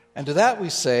And to that we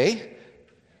say,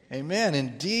 amen.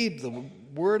 Indeed, the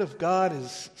Word of God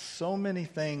is so many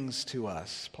things to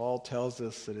us. Paul tells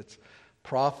us that it's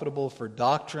profitable for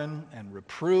doctrine and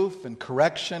reproof and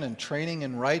correction and training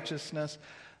in righteousness,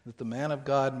 that the man of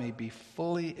God may be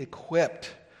fully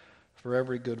equipped for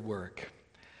every good work.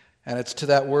 And it's to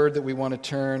that word that we want to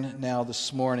turn now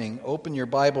this morning. Open your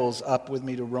Bibles up with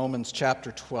me to Romans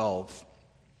chapter 12.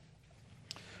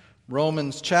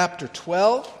 Romans chapter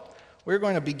 12. We're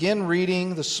going to begin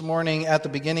reading this morning at the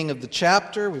beginning of the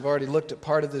chapter. We've already looked at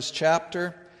part of this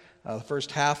chapter, the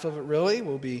first half of it really.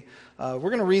 We're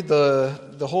going to read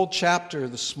the whole chapter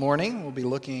this morning. We'll be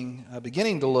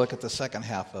beginning to look at the second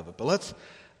half of it. But let's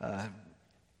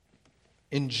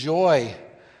enjoy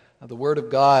the Word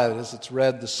of God as it's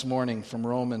read this morning from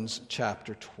Romans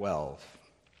chapter 12.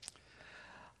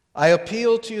 I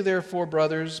appeal to you, therefore,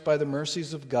 brothers, by the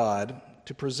mercies of God,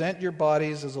 to present your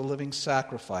bodies as a living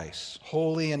sacrifice,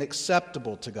 holy and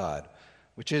acceptable to God,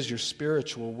 which is your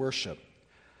spiritual worship.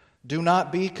 Do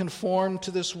not be conformed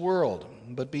to this world,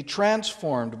 but be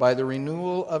transformed by the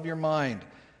renewal of your mind,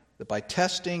 that by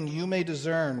testing you may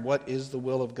discern what is the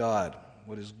will of God,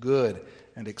 what is good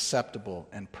and acceptable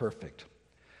and perfect.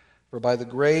 For by the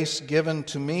grace given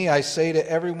to me, I say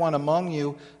to everyone among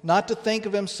you, not to think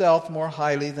of himself more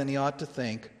highly than he ought to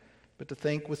think, but to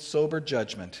think with sober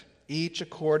judgment, each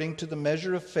according to the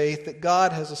measure of faith that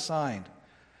God has assigned.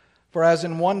 For as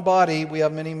in one body we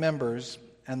have many members,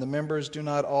 and the members do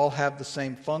not all have the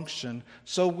same function,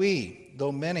 so we,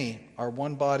 though many, are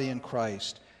one body in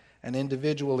Christ, and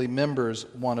individually members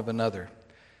one of another.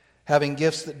 Having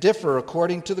gifts that differ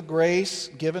according to the grace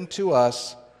given to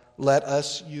us, let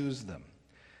us use them.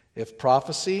 If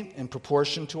prophecy, in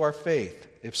proportion to our faith.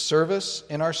 If service,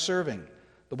 in our serving.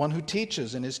 The one who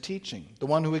teaches in his teaching. The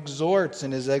one who exhorts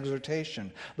in his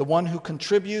exhortation. The one who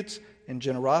contributes in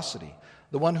generosity.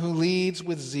 The one who leads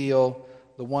with zeal.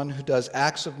 The one who does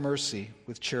acts of mercy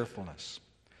with cheerfulness.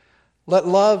 Let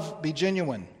love be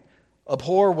genuine.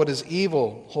 Abhor what is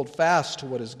evil. Hold fast to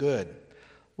what is good.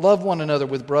 Love one another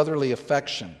with brotherly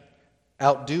affection.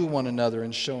 Outdo one another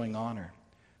in showing honor.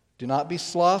 Do not be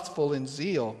slothful in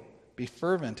zeal. Be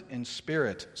fervent in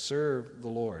spirit. Serve the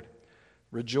Lord.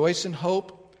 Rejoice in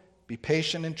hope. Be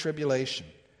patient in tribulation.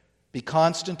 Be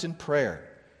constant in prayer.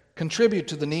 Contribute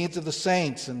to the needs of the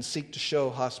saints and seek to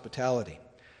show hospitality.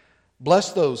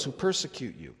 Bless those who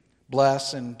persecute you.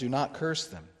 Bless and do not curse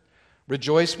them.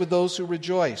 Rejoice with those who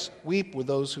rejoice. Weep with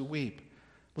those who weep.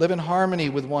 Live in harmony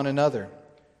with one another.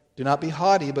 Do not be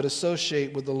haughty, but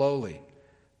associate with the lowly.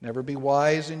 Never be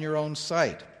wise in your own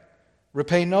sight.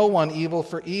 Repay no one evil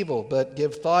for evil, but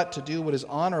give thought to do what is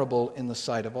honorable in the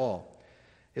sight of all.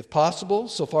 If possible,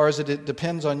 so far as it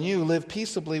depends on you, live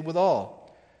peaceably with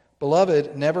all.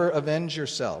 Beloved, never avenge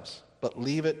yourselves, but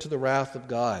leave it to the wrath of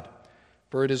God.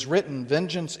 For it is written,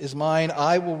 vengeance is mine,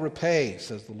 I will repay,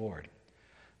 says the Lord.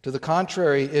 To the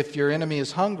contrary, if your enemy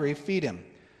is hungry, feed him.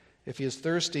 If he is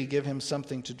thirsty, give him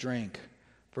something to drink.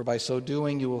 For by so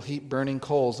doing you will heap burning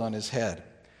coals on his head.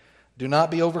 Do not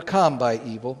be overcome by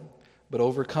evil, but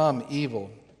overcome evil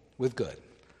with good.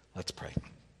 Let's pray.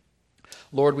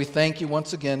 Lord, we thank you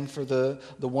once again for the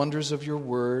wonders of your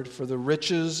word, for the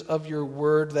riches of your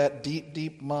word, that deep,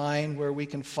 deep mine where we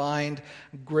can find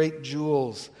great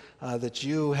jewels that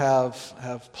you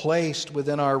have placed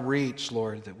within our reach,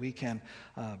 Lord, that we can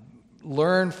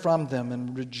learn from them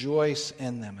and rejoice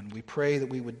in them. And we pray that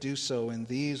we would do so in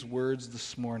these words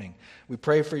this morning. We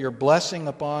pray for your blessing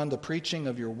upon the preaching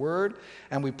of your word,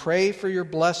 and we pray for your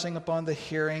blessing upon the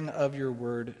hearing of your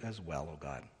word as well, O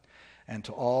God. And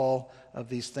to all of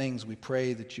these things, we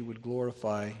pray that you would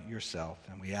glorify yourself,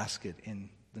 and we ask it in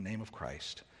the name of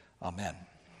Christ. Amen.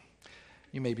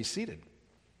 You may be seated.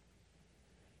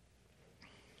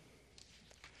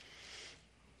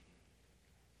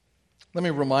 Let me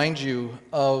remind you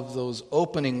of those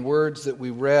opening words that we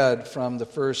read from the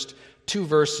first two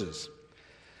verses.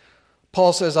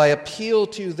 Paul says, I appeal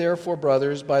to you, therefore,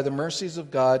 brothers, by the mercies of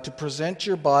God, to present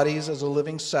your bodies as a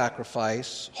living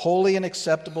sacrifice, holy and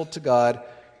acceptable to God,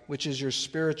 which is your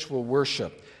spiritual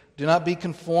worship. Do not be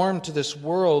conformed to this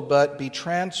world, but be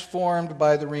transformed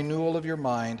by the renewal of your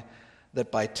mind,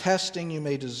 that by testing you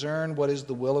may discern what is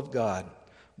the will of God,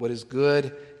 what is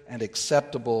good and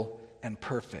acceptable and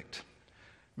perfect.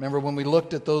 Remember when we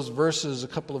looked at those verses a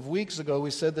couple of weeks ago,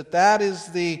 we said that is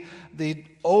the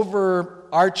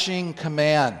overarching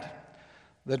command,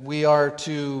 that we are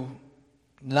to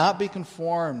not be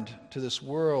conformed to this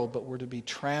world, but we're to be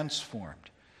transformed.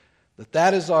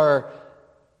 That is our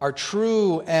our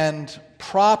true and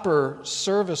proper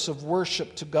service of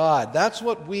worship to God. That's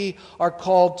what we are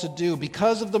called to do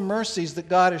because of the mercies that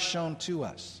God has shown to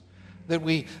us. That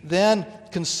we then,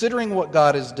 considering what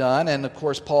God has done, and of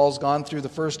course Paul's gone through the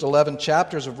first 11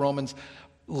 chapters of Romans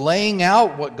laying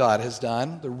out what God has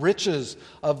done, the riches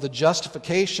of the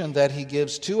justification that He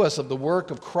gives to us, of the work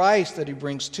of Christ that He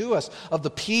brings to us, of the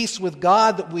peace with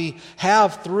God that we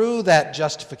have through that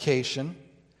justification.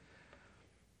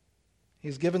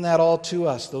 He's given that all to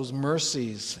us, those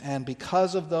mercies, and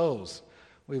because of those,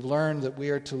 we've learned that we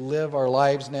are to live our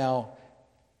lives now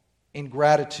in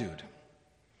gratitude.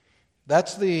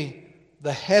 That's the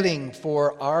heading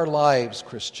for our lives,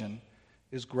 Christian,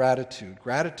 is gratitude.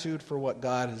 Gratitude for what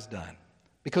God has done.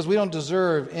 Because we don't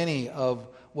deserve any of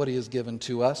what He has given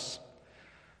to us.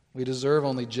 We deserve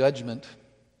only judgment.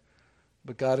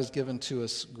 But God has given to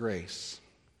us grace.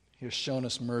 He has shown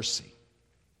us mercy.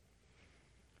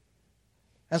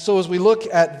 And so as we look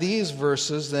at these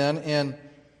verses then in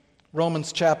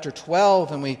Romans chapter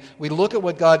 12, and we look at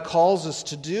what God calls us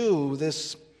to do,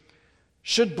 this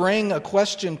should bring a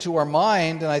question to our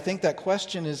mind, and I think that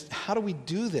question is, how do we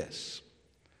do this?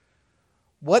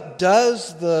 What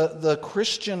does the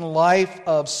Christian life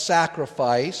of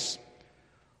sacrifice,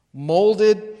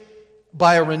 molded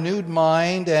by a renewed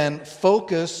mind and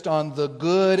focused on the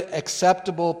good,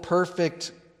 acceptable,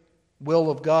 perfect will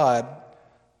of God,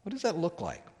 what does that look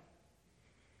like?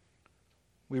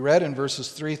 We read in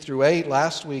verses 3 through 8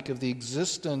 last week of the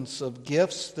existence of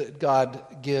gifts that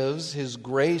God gives, His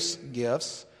grace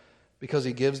gifts, because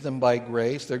He gives them by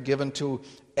grace. They're given to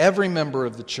every member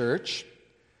of the church.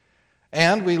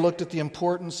 And we looked at the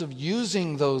importance of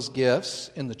using those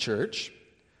gifts in the church.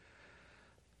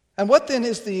 And what then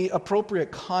is the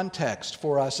appropriate context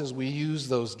for us as we use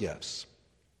those gifts?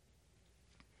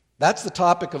 That's the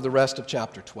topic of the rest of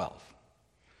chapter 12,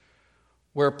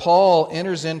 where Paul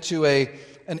enters into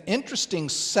an interesting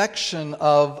section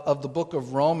of the book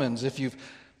of Romans.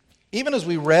 Even as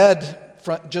we read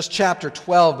just chapter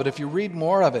 12, but if you read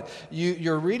more of it,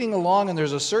 you're reading along and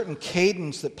there's a certain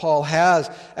cadence that Paul has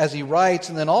as he writes,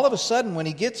 and then all of a sudden when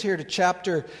he gets here to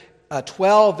chapter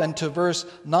 12 and to verse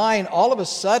 9, all of a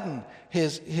sudden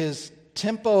his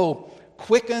tempo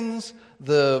quickens.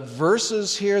 The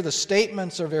verses here, the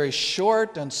statements are very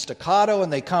short and staccato,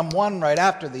 and they come one right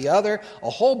after the other, a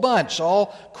whole bunch,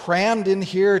 all crammed in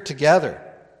here together.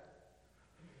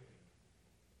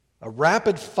 A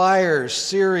rapid-fire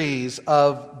series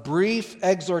of brief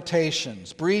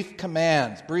exhortations, brief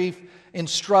commands, brief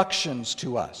instructions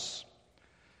to us.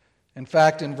 In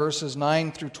fact, in verses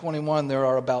 9 through 21, there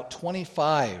are about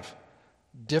 25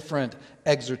 different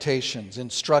exhortations,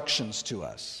 instructions to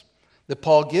us that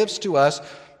Paul gives to us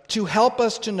to help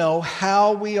us to know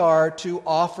how we are to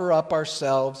offer up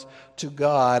ourselves to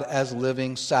God as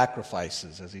living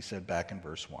sacrifices, as he said back in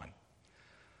verse 1.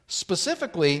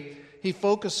 Specifically, he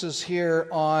focuses here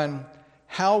on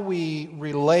how we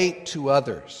relate to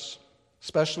others,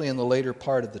 especially in the later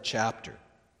part of the chapter.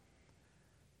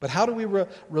 But how do we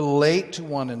relate to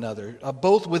one another,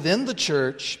 both within the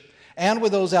church and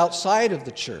with those outside of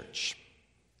the church?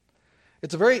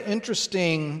 It's a very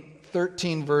interesting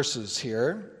 13 verses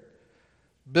here.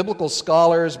 Biblical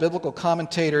scholars, biblical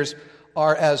commentators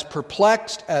are as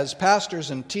perplexed as pastors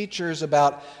and teachers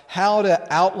about how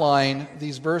to outline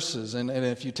these verses. And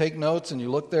if you take notes and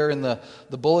you look there in the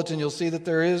bulletin, you'll see that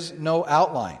there is no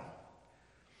outline.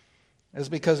 It's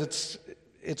because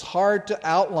it's hard to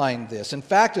outline this. In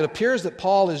fact, it appears that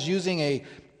Paul is using a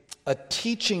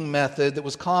teaching method that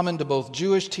was common to both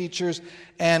Jewish teachers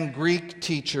and Greek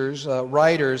teachers,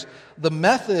 writers, the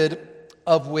method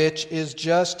of which is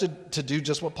just to do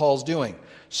just what Paul's doing,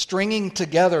 stringing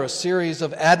together a series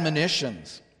of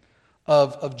admonitions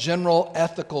of general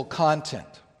ethical content.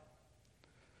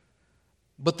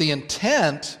 But the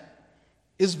intent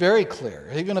is very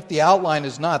clear. Even if the outline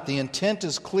is not, the intent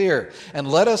is clear. And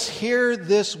let us hear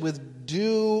this with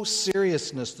due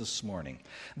seriousness this morning.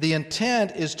 The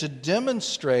intent is to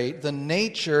demonstrate the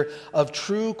nature of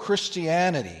true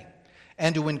Christianity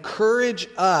and to encourage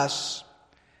us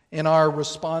in our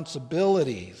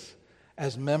responsibilities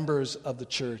as members of the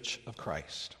Church of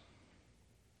Christ.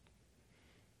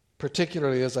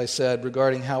 Particularly, as I said,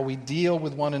 regarding how we deal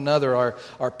with one another,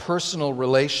 our personal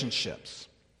relationships.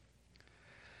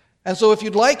 And so if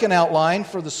you'd like an outline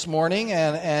for this morning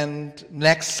and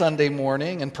next Sunday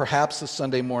morning, and perhaps the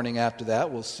Sunday morning after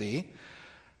that, we'll see,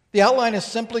 the outline is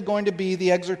simply going to be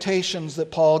the exhortations that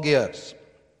Paul gives.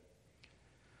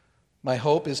 My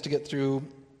hope is to get through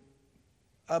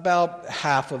about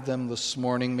half of them this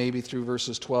morning, maybe through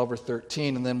verses 12 or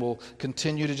 13, and then we'll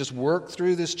continue to just work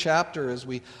through this chapter as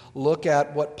we look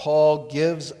at what Paul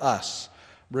gives us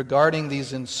regarding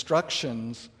these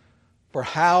instructions for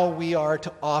how we are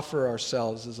to offer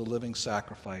ourselves as a living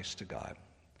sacrifice to God.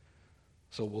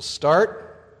 So we'll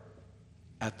start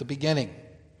at the beginning,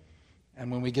 and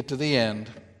when we get to the end,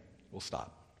 we'll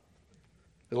stop.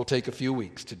 It'll take a few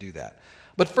weeks to do that.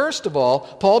 But first of all,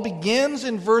 Paul begins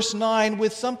in verse 9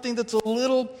 with something that's a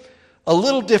little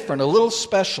different, a little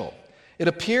special. It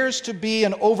appears to be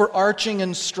an overarching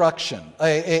instruction,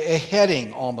 a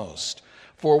heading almost,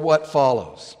 for what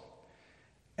follows.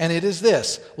 And it is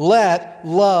this: let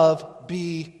love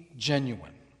be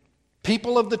genuine.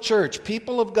 People of the church,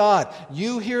 people of God,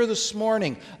 you here this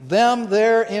morning, them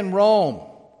there in Rome,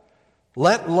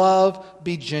 let love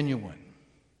be genuine.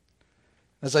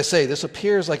 As I say, this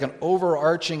appears like an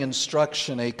overarching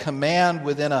instruction, a command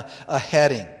within a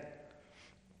heading.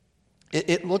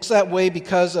 It looks that way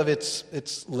because of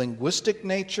its linguistic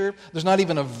nature. There's not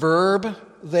even a verb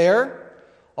there,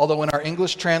 although in our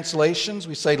English translations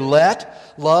we say,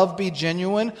 let love be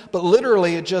genuine, but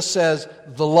literally it just says,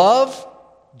 the love,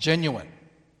 genuine.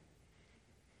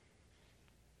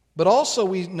 But also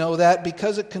we know that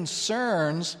because it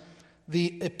concerns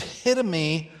the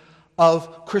epitome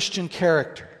of Christian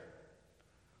character,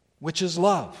 which is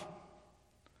love.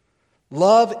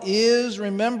 Love is,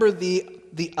 remember,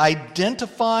 the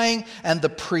identifying and the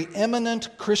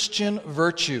preeminent Christian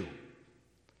virtue.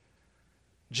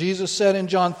 Jesus said in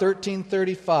John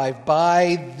 13:35,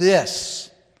 by this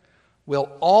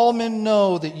will all men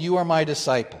know that you are my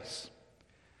disciples,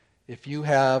 if you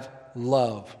have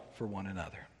love for one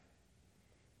another.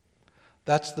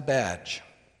 That's the badge.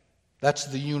 That's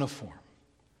the uniform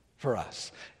for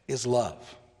us, is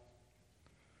love.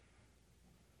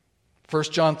 1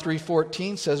 John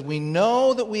 3:14 says, we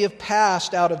know that we have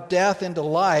passed out of death into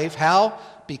life. How?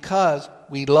 Because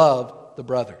we love the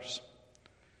brothers.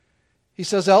 He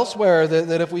says elsewhere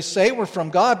that if we say we're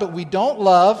from God but we don't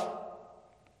love,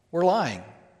 we're lying.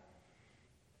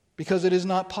 Because it is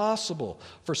not possible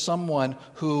for someone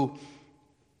who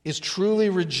is truly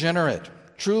regenerate,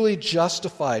 truly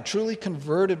justified, truly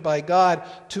converted by God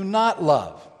to not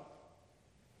love.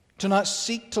 To not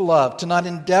seek to love, to not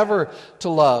endeavor to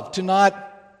love, to not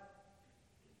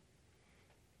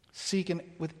seek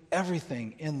with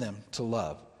everything in them to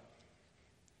love.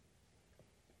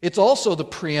 It's also the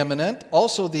preeminent,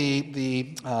 also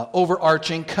the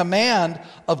overarching command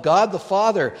of God the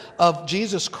Father, of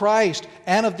Jesus Christ,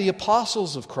 and of the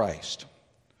apostles of Christ.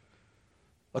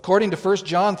 According to 1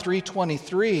 John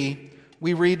 3:23,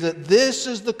 we read that this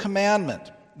is the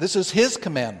commandment. This is His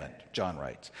commandment, John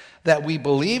writes, that we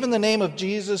believe in the name of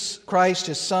Jesus Christ,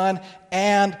 His Son,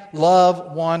 and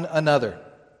love one another,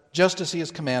 just as He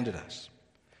has commanded us.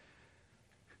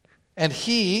 And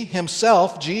He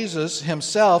Himself, Jesus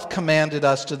Himself, commanded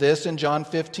us to this in John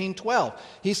 15:12.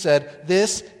 He said,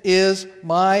 this is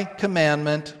my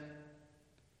commandment,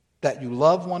 that you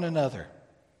love one another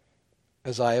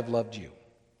as I have loved you.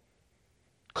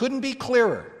 Couldn't be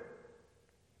clearer.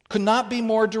 Could not be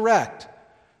more direct.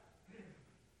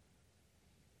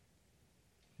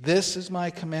 This is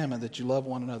my commandment, that you love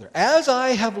one another, as I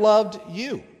have loved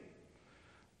you.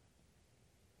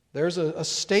 There's a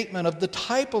statement of the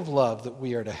type of love that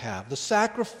we are to have, the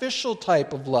sacrificial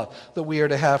type of love that we are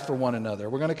to have for one another.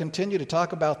 We're going to continue to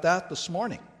talk about that this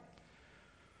morning.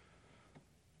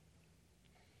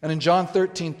 And in John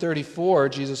 13:34,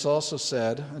 Jesus also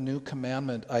said, a new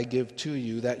commandment I give to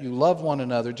you, that you love one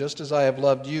another, just as I have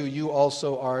loved you, you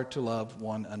also are to love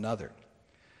one another.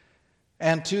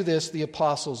 And to this the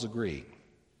apostles agree.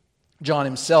 John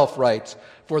himself writes,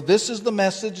 for this is the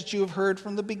message that you have heard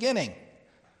from the beginning,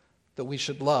 that we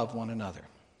should love one another.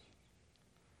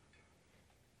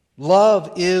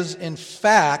 Love is, in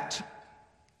fact,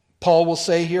 Paul will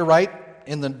say here, right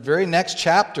in the very next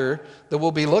chapter that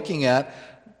we'll be looking at,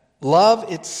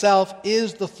 love itself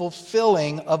is the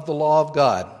fulfilling of the law of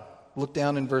God. Look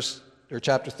down in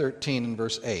chapter 13 and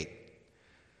verse 8.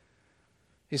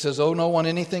 He says, owe no one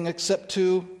anything except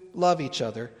to love each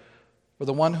other, for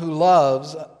the one who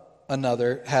loves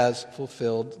another has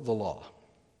fulfilled the law.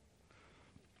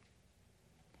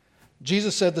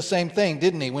 Jesus said the same thing,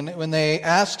 didn't he? When they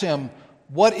asked him,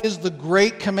 what is the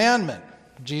great commandment?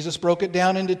 Jesus broke it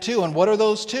down into two. And what are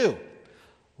those two?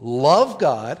 Love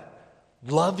God,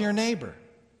 love your neighbor.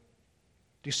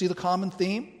 Do you see the common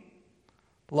theme?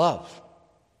 Love.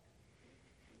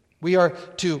 We are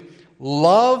to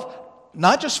love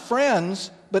not just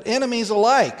friends, but enemies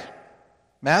alike.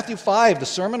 Matthew 5, the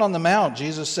Sermon on the Mount,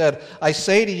 Jesus said, I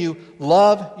say to you,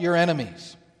 love your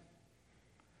enemies.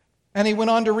 And he went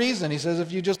on to reason. He says,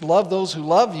 if you just love those who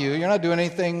love you, you're not doing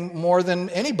anything more than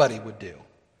anybody would do.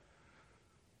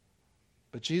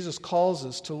 But Jesus calls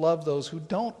us to love those who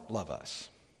don't love us.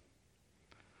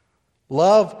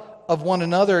 Love of one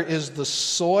another is the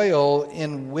soil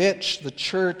in which the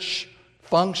church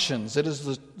functions. It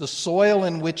is the soil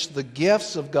in which the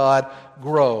gifts of God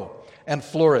grow and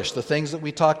flourish, the things that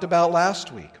we talked about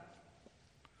last week.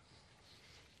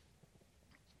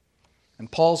 And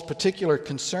Paul's particular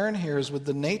concern here is with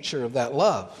the nature of that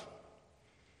love.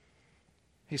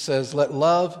 He says, let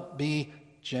love be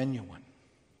genuine.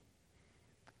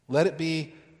 Let it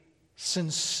be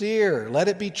sincere. Let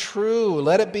it be true.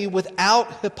 Let it be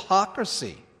without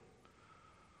hypocrisy.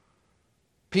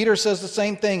 Peter says the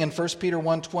same thing in 1 Peter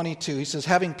 1:22. He says,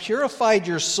 having purified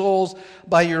your souls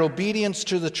by your obedience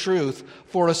to the truth,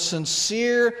 for a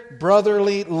sincere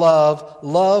brotherly love,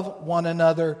 love one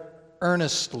another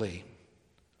earnestly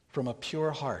from a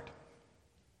pure heart.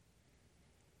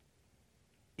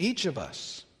 Each of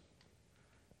us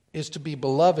is to be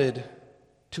beloved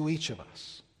to each of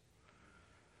us.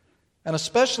 And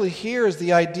especially here is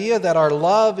the idea that our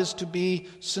love is to be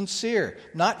sincere,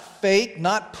 not fake,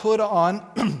 not put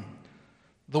on.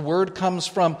 The word comes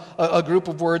from a group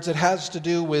of words that has to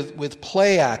do with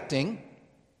play acting.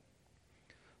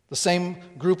 The same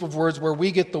group of words where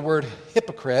we get the word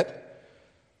hypocrite.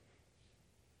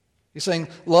 He's saying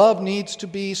love needs to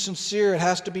be sincere. It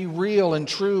has to be real and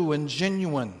true and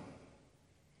genuine.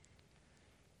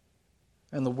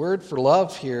 And the word for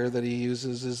love here that he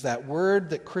uses is that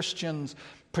word that Christians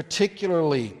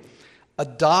particularly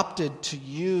adopted to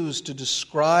use to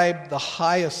describe the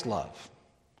highest love,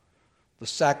 the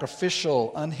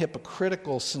sacrificial,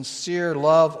 unhypocritical, sincere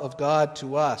love of God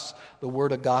to us, the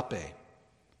word agape.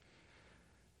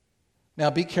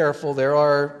 Now be careful, there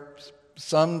are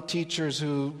some teachers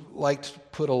who like to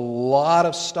put a lot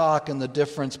of stock in the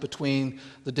difference between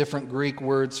the different Greek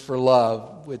words for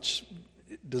love, which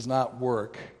does not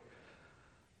work.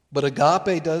 But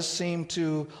agape does seem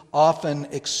to often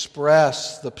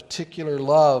express the particular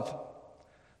love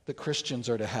that Christians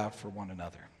are to have for one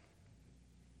another.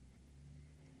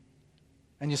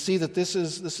 And you see that this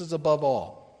is above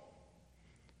all.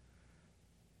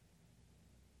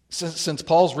 Since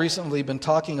Paul's recently been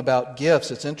talking about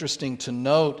gifts, it's interesting to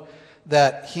note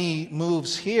that he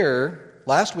moves here.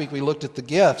 Last week we looked at the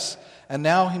gifts, and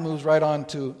now he moves right on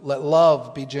to let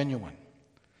love be genuine,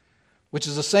 which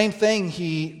is the same thing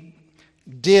he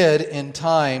did in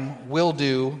time, will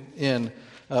do in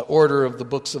order of the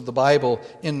books of the Bible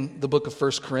in the book of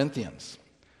 1 Corinthians.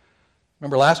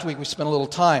 Remember last week we spent a little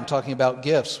time talking about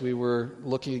gifts. We were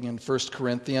looking in 1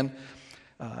 Corinthians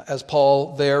as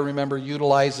Paul there, remember,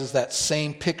 utilizes that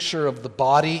same picture of the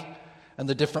body and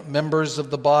the different members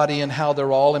of the body and how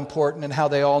they're all important and how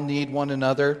they all need one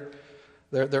another.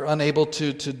 They're unable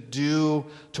to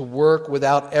work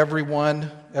without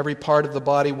everyone, every part of the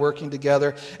body working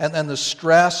together. And then the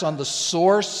stress on the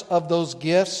source of those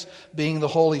gifts being the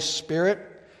Holy Spirit,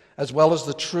 as well as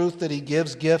the truth that He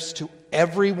gives gifts to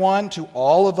everyone, to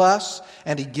all of us,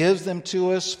 and He gives them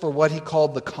to us for what He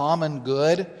called the common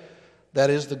good, that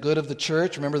is the good of the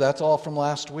church. Remember, that's all from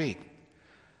last week.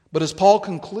 But as Paul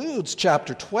concludes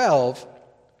chapter 12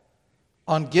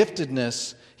 on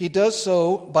giftedness, he does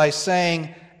so by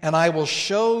saying, and I will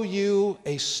show you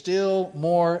a still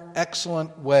more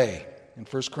excellent way, in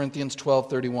 1 Corinthians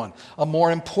 12:31, a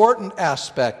more important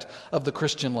aspect of the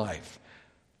Christian life.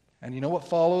 And you know what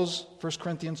follows 1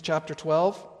 Corinthians chapter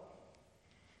 12?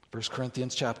 1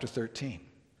 Corinthians chapter 13.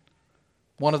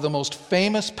 One of the most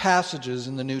famous passages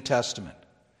in the New Testament.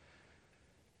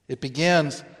 It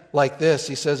begins like this.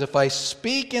 He says, if I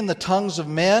speak in the tongues of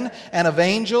men and of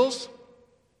angels,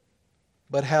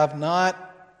 but have not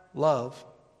love,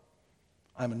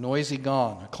 I'm a noisy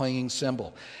gong, a clanging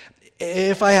cymbal.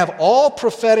 If I have all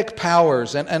prophetic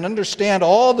powers and understand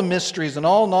all the mysteries and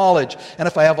all knowledge, and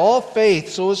if I have all faith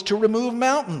so as to remove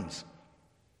mountains,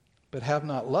 but have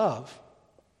not love,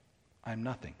 I'm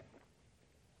nothing.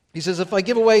 He says, if I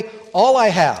give away all I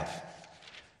have,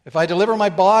 if I deliver my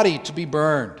body to be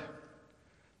burned,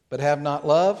 but have not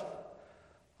love,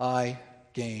 I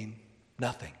gain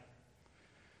nothing.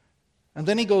 And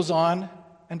then he goes on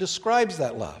and describes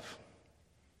that love.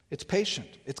 It's patient,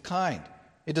 it's kind.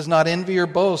 It does not envy or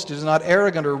boast. It is not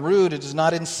arrogant or rude. It does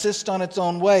not insist on its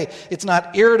own way. It's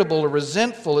not irritable or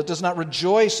resentful. It does not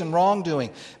rejoice in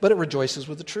wrongdoing, but it rejoices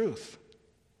with the truth.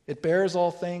 It bears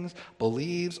all things,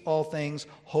 believes all things,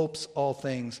 hopes all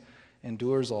things,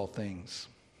 endures all things.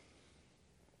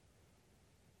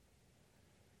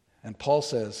 And Paul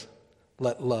says,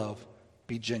 let love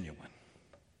be genuine.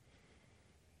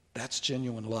 That's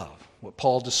genuine love. What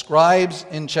Paul describes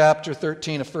in chapter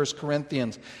 13 of 1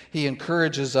 Corinthians, he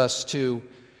encourages us to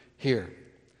hear.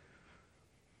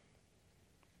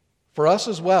 For us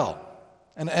as well.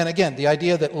 And again, the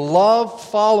idea that love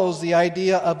follows the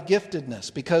idea of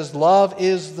giftedness, because love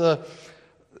is the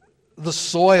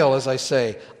soil, as I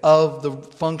say, of the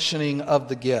functioning of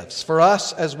the gifts. For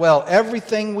us as well,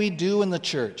 everything we do in the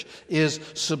church is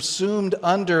subsumed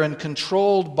under and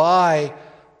controlled by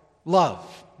love,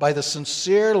 by the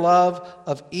sincere love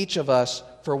of each of us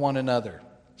for one another.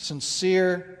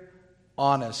 Sincere,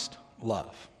 honest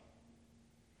love.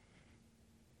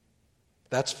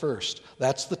 That's first.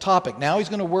 That's the topic. Now he's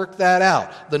going to work that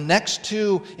out. The next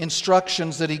two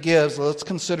instructions that he gives, let's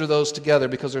consider those together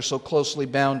because they're so closely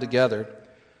bound together.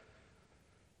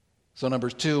 So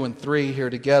numbers 2 and 3 here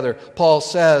together. Paul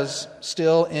says,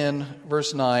 still in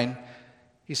verse 9,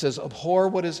 he says, abhor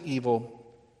what is evil,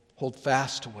 hold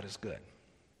fast to what is good.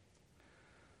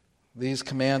 These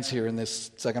commands here in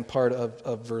this second part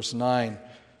of verse 9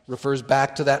 refers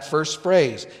back to that first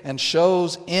phrase and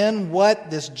shows in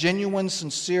what this genuine,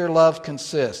 sincere love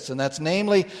consists. And that's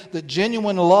namely that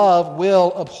genuine love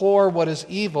will abhor what is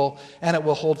evil and it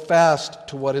will hold fast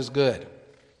to what is good.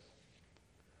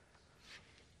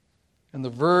 And the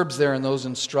verbs there in those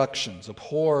instructions,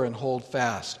 abhor and hold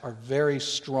fast, are very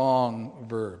strong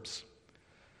verbs.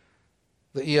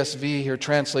 The ESV here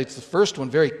translates the first one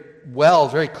very well,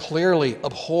 very clearly,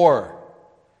 abhor.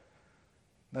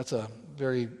 That's a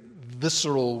very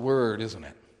visceral word, isn't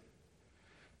it?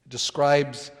 It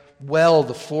describes well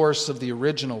the force of the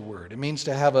original word. It means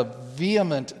to have a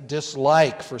vehement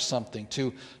dislike for something,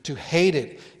 to hate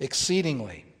it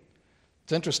exceedingly.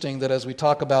 It's interesting that as we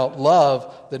talk about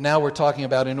love, that now we're talking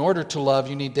about in order to love,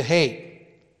 you need to hate.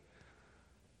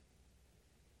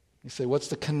 You say, what's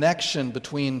the connection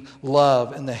between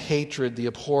love and the hatred, the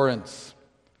abhorrence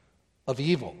of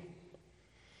evil?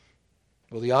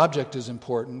 Well, the object is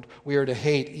important. We are to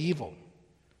hate evil.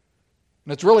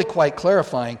 And it's really quite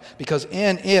clarifying because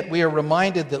in it we are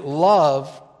reminded that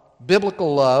love,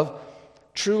 biblical love,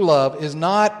 true love, is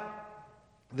not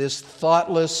this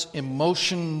thoughtless,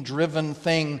 emotion-driven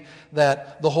thing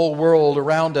that the whole world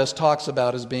around us talks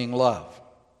about as being love,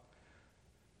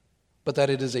 but that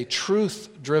it is a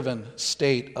truth-driven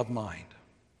state of mind.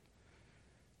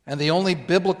 And the only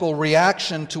biblical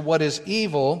reaction to what is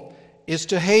evil is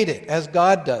to hate it, as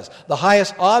God does. The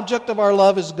highest object of our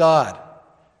love is God.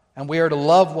 And we are to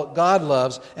love what God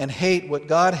loves and hate what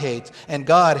God hates. And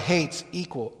God hates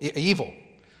evil.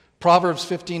 Proverbs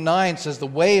 15:9 says, the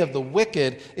way of the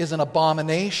wicked is an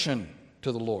abomination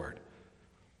to the Lord.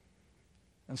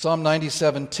 And Psalm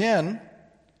 97:10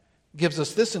 gives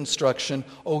us this instruction,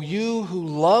 O you who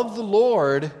love the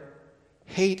Lord,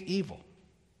 hate evil.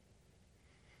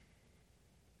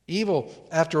 Evil,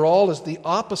 after all, is the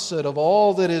opposite of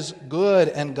all that is good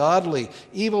and godly.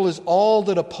 Evil is all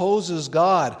that opposes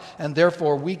God, and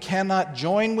therefore we cannot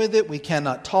join with it, we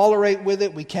cannot tolerate with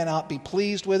it, we cannot be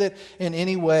pleased with it in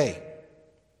any way.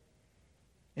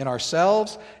 In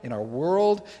ourselves, in our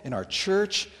world, in our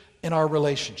church, in our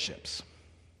relationships.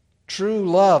 True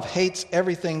love hates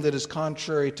everything that is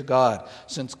contrary to God.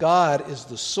 Since God is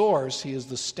the source, He is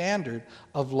the standard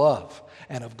of love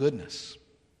and of goodness.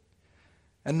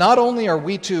 And not only are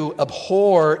we to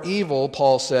abhor evil,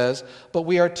 Paul says, but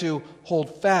we are to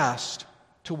hold fast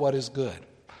to what is good.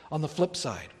 On the flip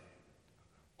side,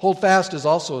 hold fast is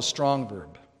also a strong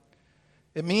verb.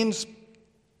 It means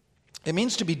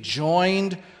to be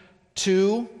joined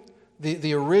to.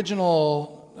 The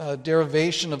original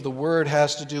derivation of the word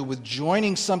has to do with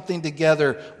joining something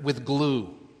together with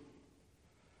glue.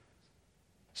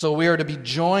 So we are to be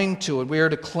joined to it. We are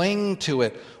to cling to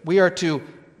it. We are to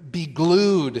be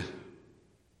glued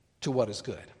to what is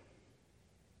good.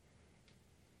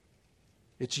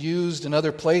 It's used in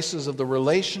other places of the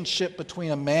relationship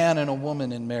between a man and a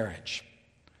woman in marriage.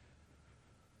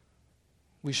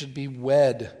 We should be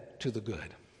wed to the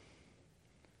good.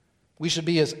 We should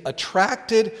be as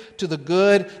attracted to the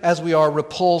good as we are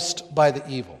repulsed by the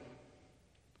evil,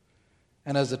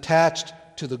 and as attached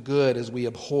to the good as we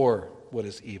abhor what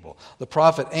is evil. The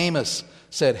prophet Amos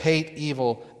said, hate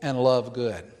evil and love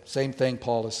good. Same thing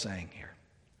Paul is saying here.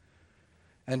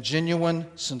 And genuine,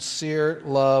 sincere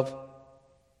love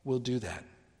will do that.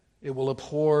 It will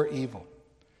abhor evil.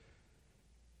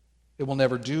 It will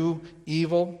never do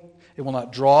evil. It will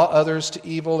not draw others to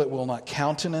evil. It will not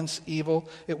countenance evil.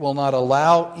 It will not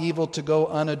allow evil to go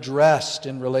unaddressed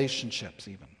in relationships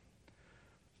even.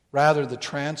 Rather, the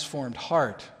transformed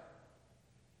heart,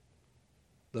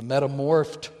 the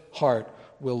metamorphed heart,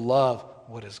 will love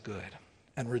what is good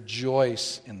and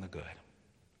rejoice in the good.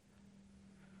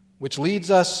 Which leads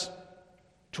us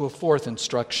to a fourth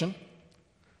instruction,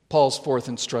 Paul's fourth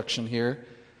instruction here.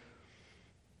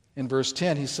 In verse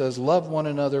 10, he says, love one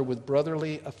another with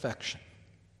brotherly affection.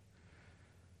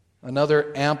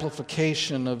 Another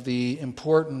amplification of the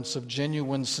importance of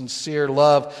genuine, sincere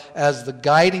love as the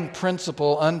guiding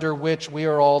principle under which we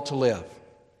are all to live.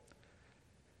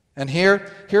 And here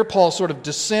Paul sort of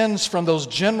descends from those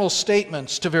general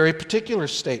statements to very particular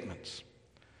statements.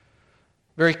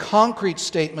 Very concrete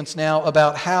statements now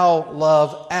about how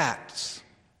love acts.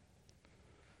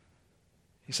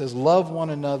 He says, love one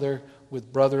another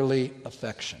with brotherly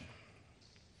affection.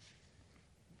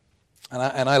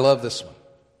 And I love this one.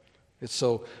 It's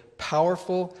so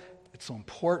powerful, it's so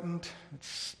important,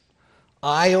 it's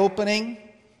eye-opening,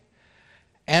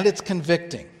 and it's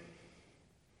convicting.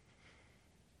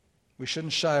 We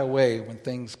shouldn't shy away when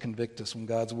things convict us, when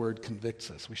God's Word convicts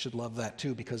us. We should love that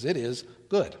too, because it is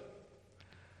good.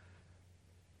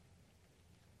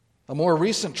 A more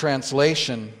recent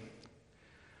translation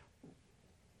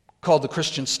called the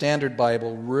Christian Standard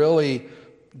Bible really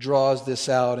draws this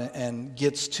out and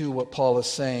gets to what Paul is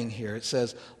saying here. It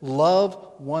says,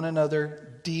 love one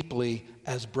another deeply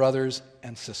as brothers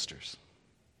and sisters.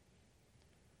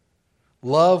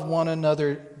 Love one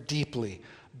another deeply.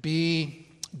 Be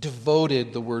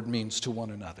devoted, the word means, to one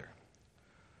another.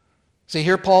 See,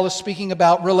 here Paul is speaking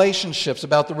about relationships,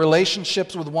 about the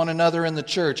relationships with one another in the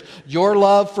church. Your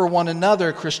love for one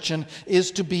another, Christian,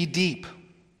 is to be deep.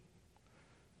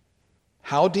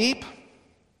 How deep?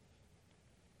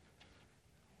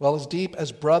 Well, as deep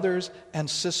as brothers and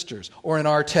sisters, or in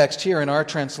our text here, in our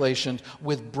translation,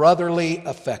 with brotherly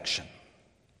affection.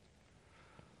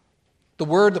 The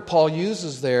word that Paul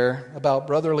uses there about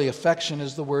brotherly affection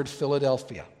is the word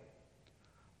Philadelphia,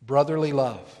 brotherly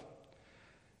love.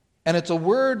 And it's a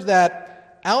word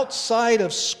that outside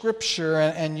of Scripture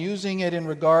and using it in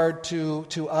regard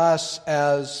to us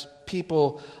as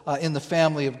people in the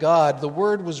family of God, the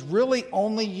word was really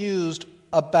only used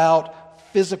about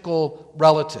physical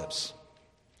relatives,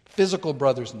 physical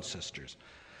brothers and sisters.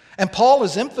 And Paul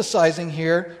is emphasizing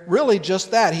here really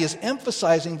just that. He is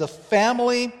emphasizing the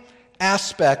family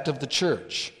aspect of the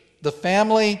church, the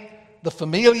family, the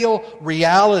familial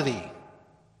reality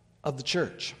of the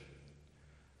church.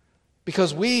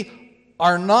 Because we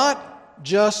are not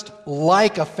just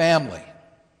like a family.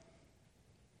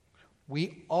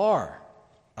 We are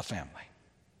a family.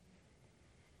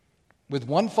 With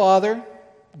one Father,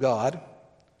 God,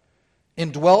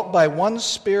 indwelt by one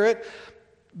Spirit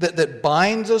that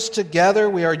binds us together.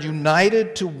 We are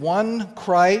united to one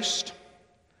Christ.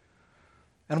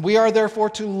 And we are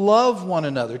therefore to love one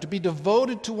another, to be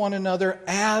devoted to one another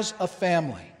as a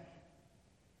family.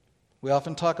 We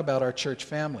often talk about our church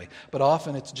family, but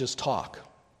often it's just talk.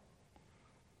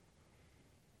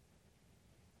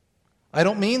 I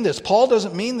don't mean this. Paul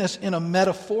doesn't mean this in a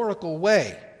metaphorical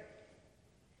way.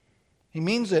 He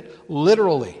means it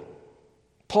literally.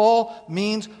 Paul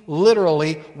means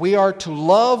literally we are to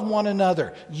love one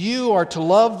another. You are to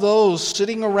love those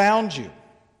sitting around you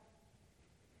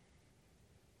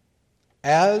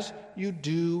as you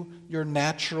do your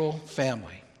natural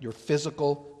family, your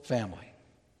physical family.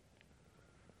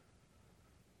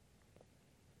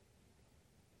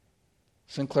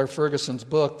 Sinclair Ferguson's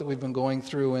book that we've been going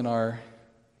through in our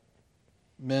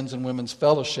men's and women's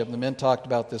fellowship. The men talked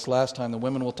about this last time. The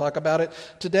women will talk about it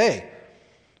today.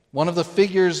 One of the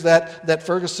figures that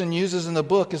Ferguson uses in the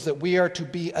book is that we are to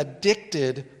be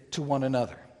addicted to one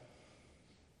another.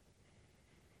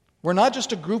 We're not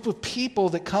just a group of people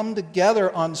that come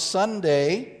together on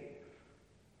Sunday,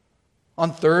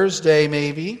 on Thursday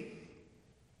maybe,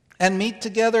 and meet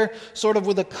together sort of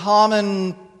with a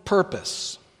common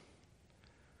purpose.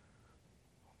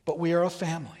 But we are a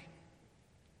family.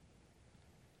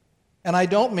 And I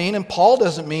don't mean, and Paul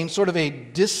doesn't mean, sort of a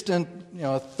distant,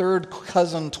 a third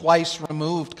cousin twice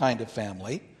removed kind of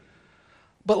family,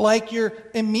 but like your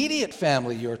immediate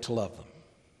family, you're to love them.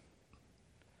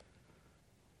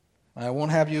 I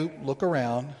won't have you look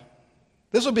around.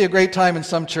 This would be a great time in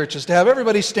some churches to have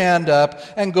everybody stand up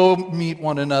and go meet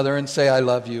one another and say, I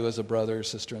love you as a brother or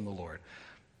sister in the Lord.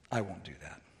 I won't do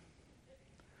that.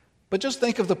 But just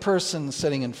think of the person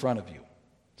sitting in front of you,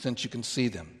 since you can see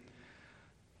them.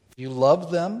 You love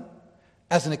them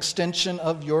as an extension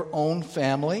of your own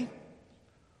family.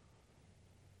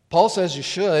 Paul says you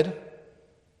should.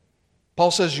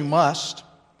 Paul says you must.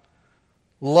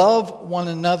 Love one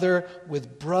another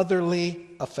with brotherly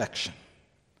affection.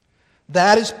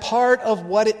 That is part of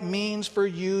what it means for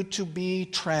you to be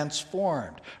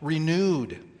transformed,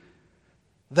 renewed,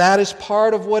 That is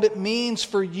part of what it means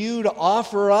for you to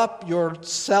offer up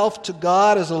yourself to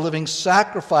God as a living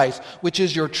sacrifice, which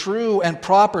is your true and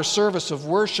proper service of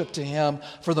worship to Him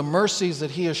for the mercies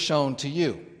that He has shown to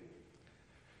you.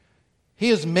 He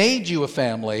has made you a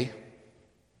family.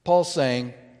 Paul's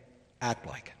saying, act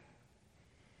like it.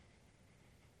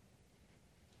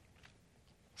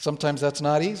 Sometimes that's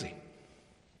not easy,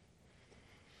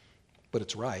 but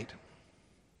it's right.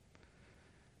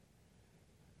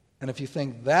 And if you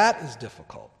think that is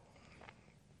difficult,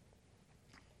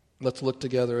 let's look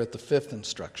together at the fifth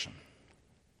instruction.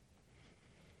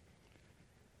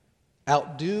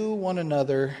 Outdo one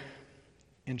another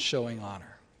in showing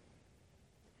honor.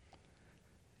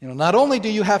 Not only do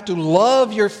you have to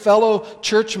love your fellow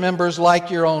church members like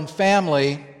your own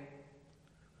family,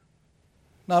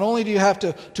 not only do you have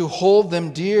to hold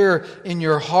them dear in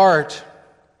your heart,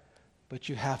 but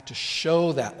you have to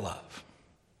show that love.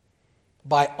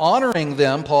 By honoring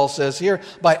them, Paul says here,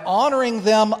 by honoring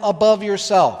them above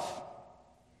yourself.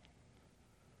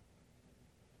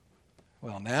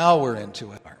 Well, now we're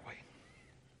into it, aren't we?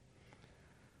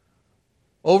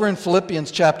 Over in Philippians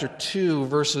chapter 2,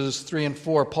 verses 3 and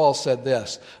 4, Paul said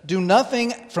this, "Do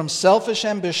nothing from selfish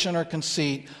ambition or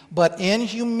conceit, but in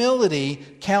humility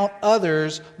count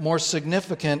others more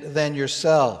significant than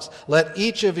yourselves. Let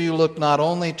each of you look not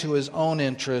only to his own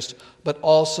interest, but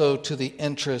also to the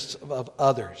interests of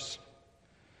others."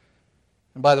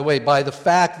 And by the way, by the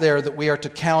fact there that we are to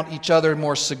count each other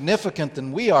more significant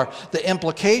than we are, the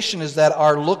implication is that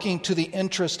our looking to the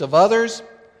interest of others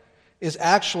is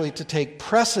actually to take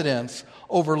precedence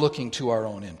over looking to our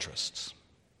own interests.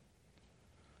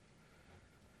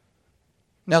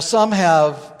 Now, some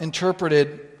have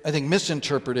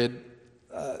misinterpreted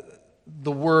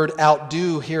the word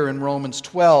outdo here in Romans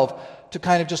 12 to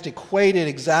kind of just equate it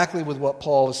exactly with what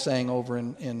Paul is saying over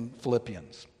in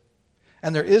Philippians.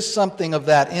 And there is something of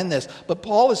that in this, but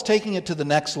Paul is taking it to the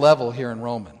next level here in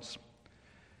Romans.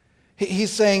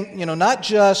 He's saying, not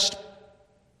just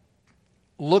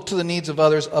look to the needs of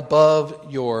others above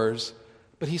yours,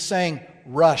 but he's saying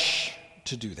rush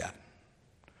to do that.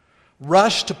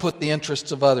 Rush to put the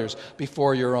interests of others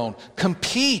before your own.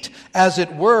 Compete, as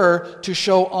it were, to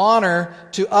show honor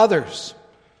to others.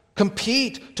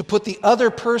 Compete to put the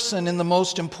other person in the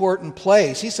most important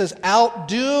place. He says,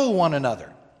 outdo one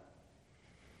another.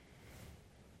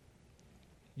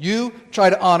 You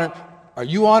try to honor. Are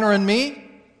you honoring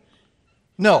me?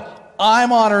 No,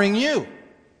 I'm honoring you.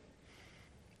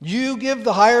 You give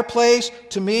the higher place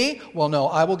to me? Well, no,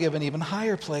 I will give an even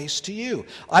higher place to you.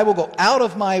 I will go out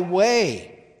of my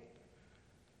way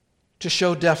to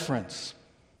show deference,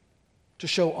 to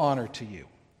show honor to you,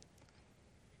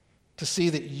 to see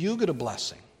that you get a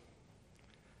blessing.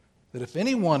 That if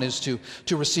anyone is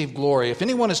to receive glory, if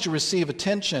anyone is to receive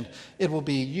attention, it will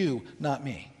be you, not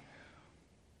me.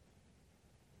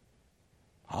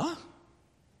 Huh?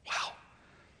 Wow.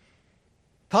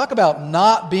 Talk about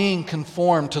not being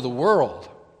conformed to the world.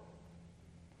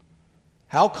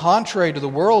 How contrary to the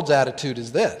world's attitude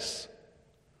is this?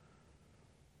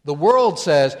 The world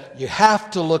says you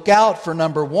have to look out for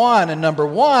number one, and number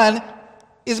one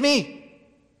is me.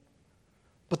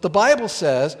 But the Bible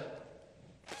says,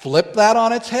 flip that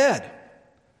on its head.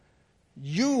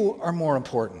 You are more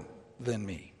important than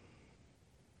me.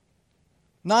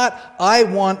 Not, I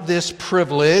want this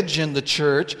privilege in the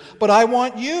church, but I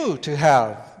want you to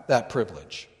have that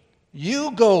privilege. You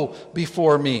go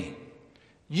before me.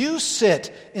 You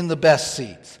sit in the best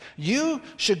seats. You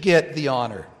should get the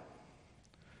honor.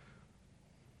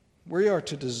 We are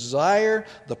to desire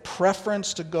the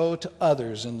preference to go to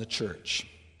others in the church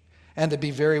and to be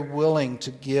very willing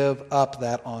to give up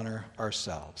that honor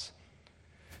ourselves.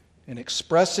 In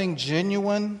expressing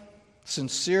genuine,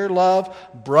 sincere love,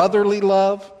 brotherly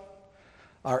love,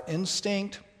 our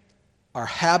instinct, our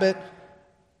habit,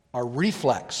 our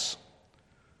reflex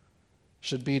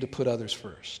should be to put others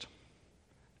first.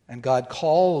 And God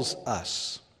calls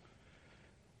us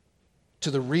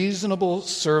to the reasonable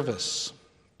service,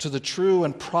 to the true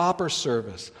and proper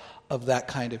service of that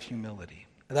kind of humility,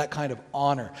 that kind of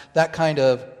honor, that kind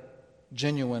of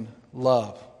genuine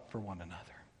love for one another.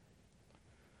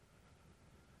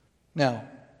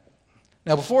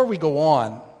 Now, before we go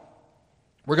on,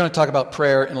 we're going to talk about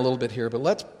prayer in a little bit here, but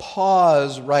let's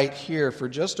pause right here for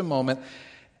just a moment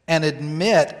and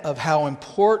admit of how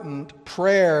important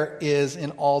prayer is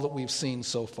in all that we've seen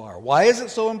so far. Why is it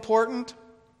so important?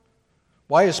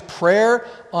 Why is prayer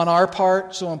on our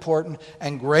part so important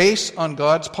and grace on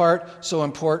God's part so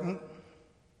important?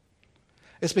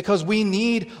 It's because we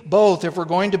need both if we're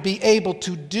going to be able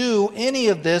to do any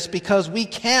of this, because we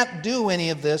can't do any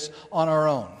of this on our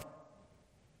own.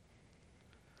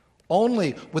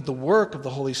 Only with the work of the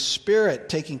Holy Spirit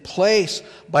taking place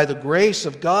by the grace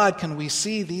of God can we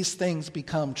see these things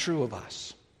become true of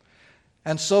us.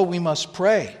 And so we must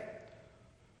pray.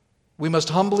 We must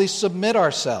humbly submit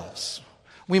ourselves.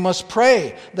 We must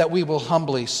pray that we will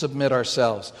humbly submit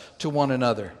ourselves to one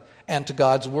another and to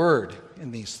God's Word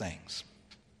in these things.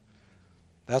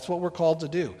 That's what we're called to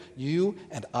do. You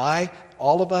and I,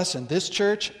 all of us in this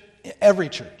church, every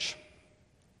church.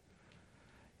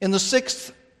 In the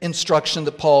sixth instruction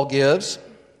that Paul gives,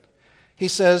 he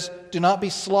says, do not be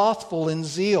slothful in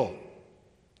zeal.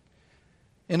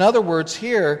 In other words,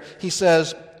 here he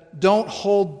says, don't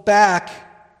hold back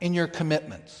in your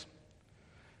commitments,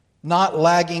 not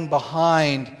lagging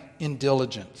behind in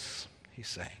diligence, he's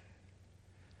saying.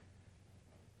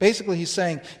 Basically, he's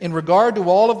saying, in regard to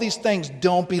all of these things,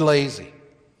 don't be lazy.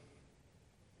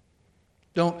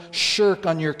 Don't shirk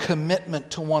on your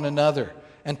commitment to one another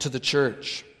and to the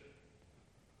church.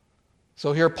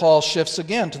 So here Paul shifts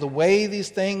again to the way these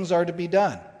things are to be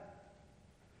done.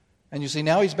 And you see,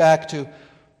 now he's back to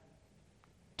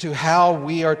how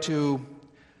we are to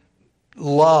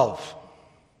love.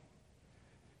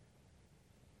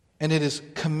 And it is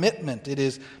commitment, it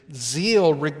is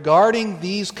zeal regarding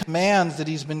these commands that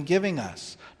he's been giving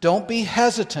us. Don't be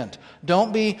hesitant,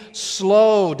 don't be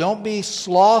slow, don't be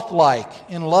sloth-like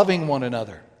in loving one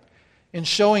another, in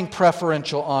showing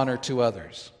preferential honor to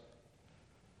others.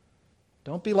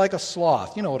 Don't be like a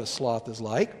sloth. You know what a sloth is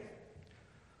like.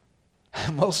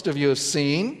 Most of you have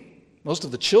seen, most of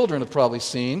the children have probably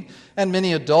seen, and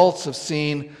many adults have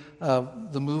seen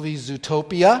the movie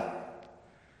Zootopia.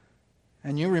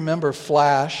 And you remember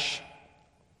Flash,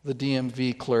 the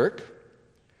DMV clerk,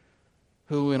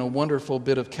 who in a wonderful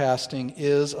bit of casting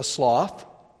is a sloth.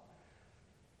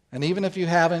 And even if you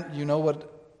haven't, you know what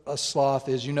a sloth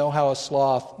is. You know how a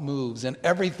sloth moves and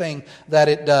everything that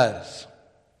it does.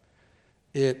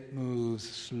 It moves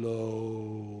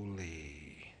slowly.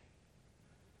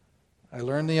 I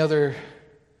learned a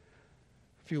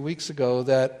few weeks ago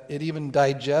that it even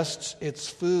digests its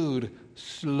food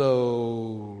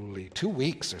slowly. 2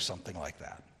 weeks or something like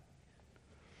that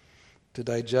to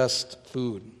digest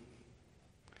food.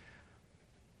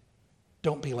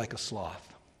 Don't be like a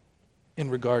sloth in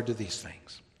regard to these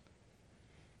things.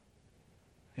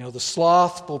 You know, the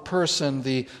slothful person,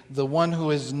 the one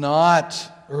who is not,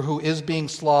 or who is being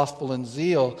slothful in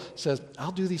zeal, says,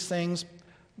 I'll do these things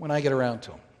when I get around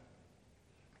to them.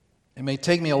 It may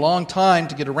take me a long time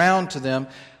to get around to them,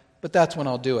 but that's when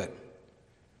I'll do it.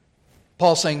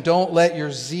 Paul's saying, don't let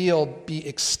your zeal be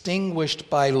extinguished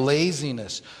by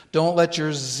laziness. Don't let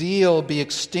your zeal be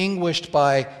extinguished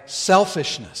by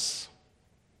selfishness.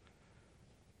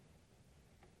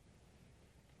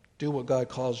 Do what God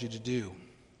calls you to do.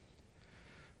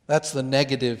 That's the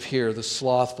negative here, the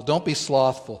slothful. Don't be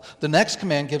slothful. The next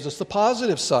command gives us the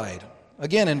positive side.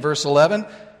 Again, in verse 11,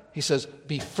 he says,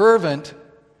 be fervent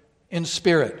in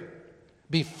spirit.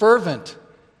 Be fervent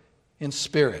in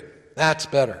spirit. That's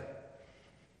better.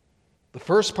 The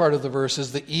first part of the verse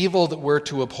is the evil that we're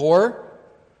to abhor.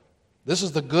 This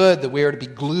is the good that we are to be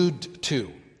glued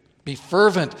to. Be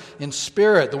fervent in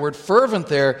spirit. The word fervent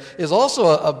there is also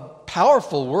a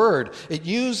powerful word.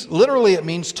 Literally it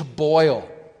means to boil,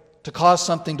 to cause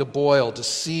something to boil, to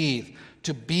seethe,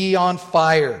 to be on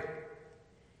fire.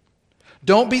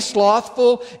 Don't be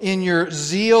slothful in your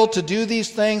zeal to do these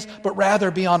things, but rather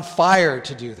be on fire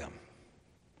to do them.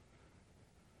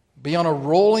 Be on a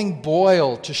rolling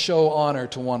boil to show honor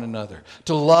to one another,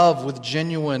 to love with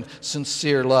genuine,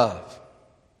 sincere love.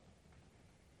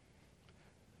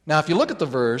 Now, if you look at the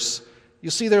verse, you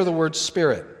see there the word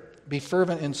spirit. Be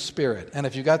fervent in spirit. And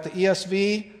if you got the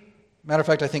ESV, matter of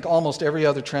fact, I think almost every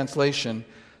other translation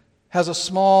has a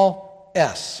small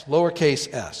s,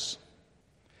 lowercase s.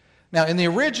 Now, in the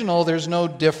original, there's no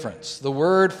difference. The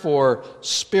word for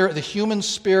spirit, the human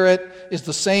spirit, is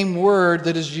the same word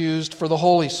that is used for the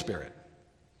Holy Spirit.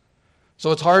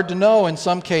 So it's hard to know in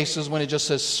some cases when it just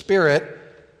says spirit,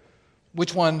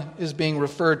 which one is being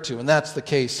referred to, and that's the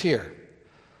case here.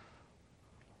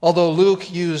 Although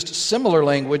Luke used similar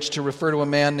language to refer to a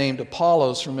man named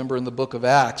Apollos, remember in the book of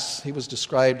Acts, he was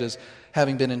described as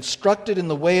having been instructed in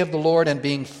the way of the Lord and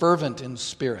being fervent in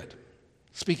spirit.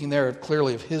 Speaking there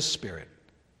clearly of his Spirit.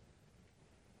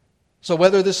 So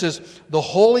whether this is the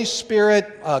Holy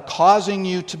Spirit causing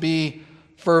you to be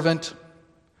fervent,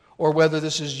 or whether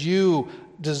this is you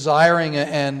desiring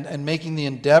and making the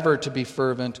endeavor to be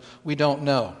fervent, we don't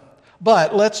know.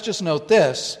 But let's just note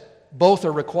this, both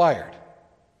are required.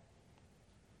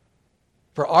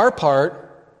 For our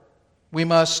part, we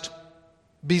must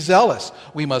Be zealous.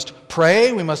 We must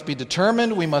pray. We must be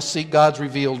determined. We must seek God's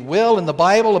revealed will in the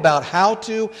Bible about how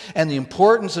to and the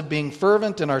importance of being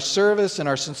fervent in our service and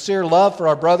our sincere love for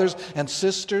our brothers and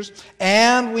sisters.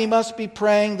 And we must be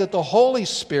praying that the Holy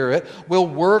Spirit will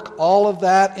work all of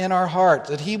that in our hearts,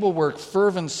 that He will work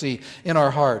fervency in our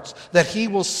hearts, that He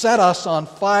will set us on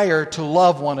fire to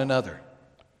love one another.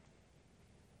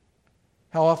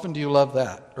 How often do you love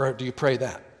that, or do you pray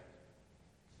that?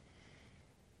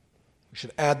 We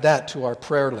should add that to our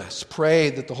prayer list.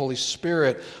 Pray that the Holy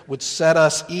Spirit would set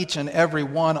us each and every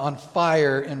one on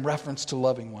fire in reference to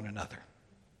loving one another.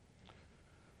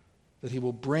 That He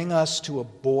will bring us to a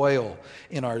boil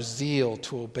in our zeal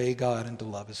to obey God and to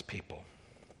love His people.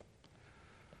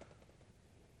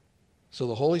 So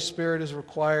the Holy Spirit is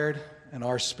required, and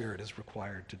our spirit is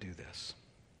required to do this.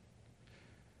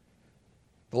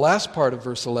 The last part of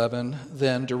verse 11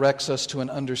 then directs us to an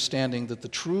understanding that the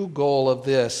true goal of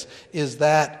this is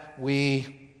that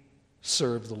we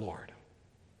serve the Lord.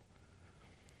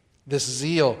 This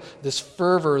zeal, this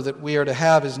fervor that we are to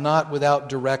have is not without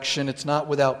direction. It's not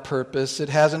without purpose. It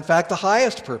has, in fact, the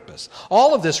highest purpose.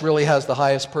 All of this really has the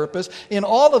highest purpose. In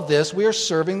all of this, we are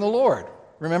serving the Lord.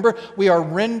 Remember, we are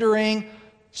rendering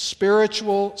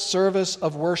spiritual service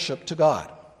of worship to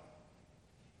God.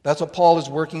 That's what Paul is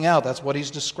working out. That's what he's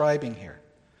describing here.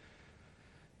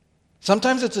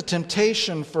 Sometimes it's a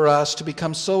temptation for us to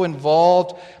become so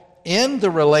involved in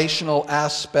the relational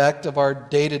aspect of our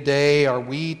day-to-day, our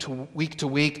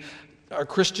week-to-week, our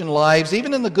Christian lives,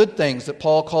 even in the good things that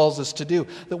Paul calls us to do,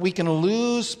 that we can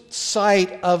lose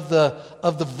sight of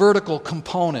the vertical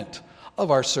component of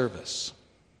our service.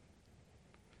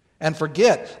 And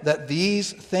forget that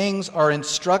these things are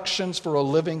instructions for a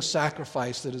living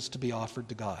sacrifice that is to be offered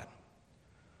to God.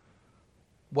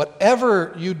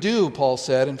 Whatever you do, Paul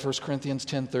said in 1 Corinthians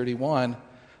 10:31,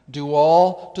 do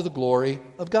all to the glory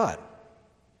of God.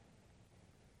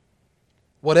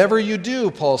 Whatever you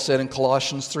do, Paul said in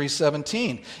Colossians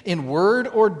 3:17, in word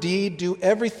or deed, do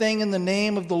everything in the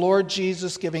name of the Lord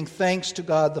Jesus, giving thanks to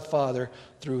God the Father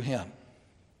through Him.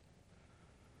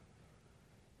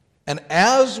 And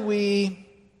as we,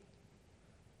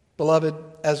 beloved,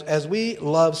 as we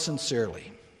love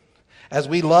sincerely, as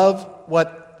we love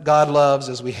what God loves,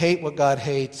 as we hate what God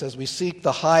hates, as we seek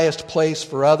the highest place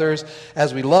for others,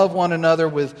 as we love one another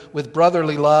with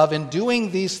brotherly love, in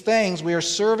doing these things, we are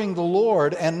serving the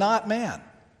Lord and not man.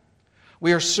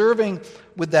 We are serving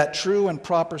with that true and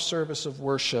proper service of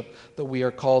worship that we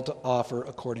are called to offer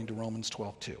according to Romans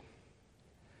 12:2.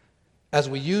 As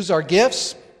we use our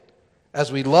gifts, as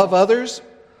we love others,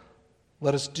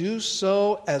 let us do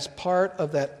so as part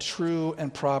of that true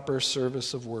and proper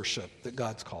service of worship that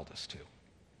God's called us to.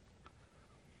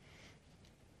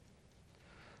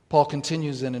 Paul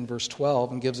continues in verse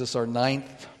 12 and gives us our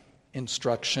 9th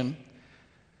instruction.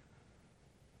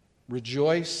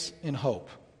 Rejoice in hope.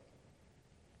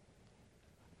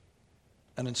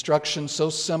 An instruction so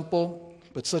simple,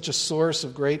 but such a source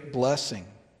of great blessing.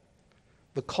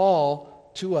 The call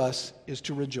to us is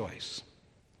to rejoice,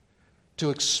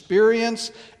 to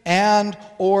experience and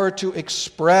or to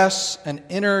express an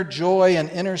inner joy, an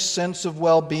inner sense of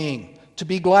well-being, to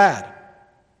be glad.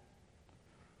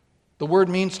 The word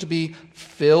means to be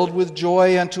filled with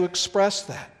joy and to express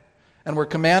that. And we're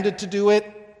commanded to do it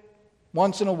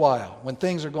once in a while when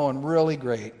things are going really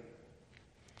great.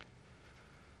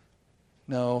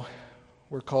 No,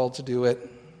 we're called to do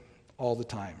it all the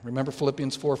time. Remember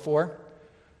Philippians 4:4?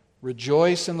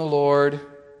 Rejoice in the Lord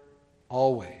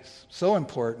always. So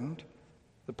important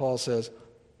that Paul says,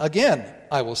 again,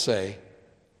 I will say,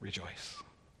 rejoice.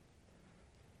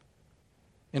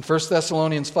 In 1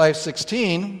 Thessalonians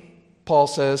 5:16, Paul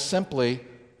says simply,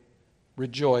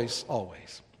 rejoice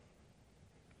always.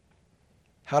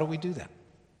 How do we do that?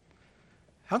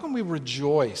 How can we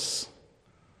rejoice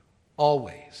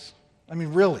always? I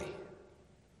mean, really,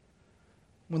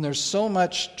 when there's so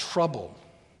much trouble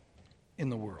in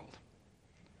the world.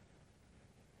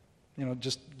 You know,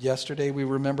 just yesterday we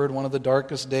remembered one of the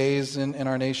darkest days in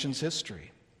our nation's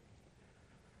history.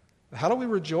 How do we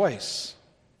rejoice?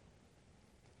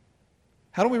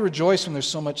 How do we rejoice when there's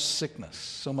so much sickness,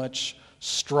 so much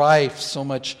strife, so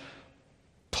much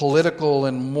political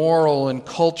and moral and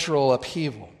cultural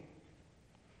upheaval?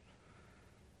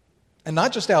 And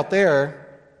not just out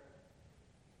there.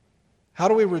 How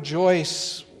do we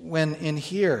rejoice when in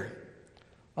here,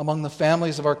 among the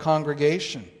families of our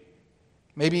congregation,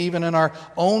 maybe even in our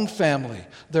own family,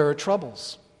 there are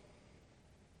troubles?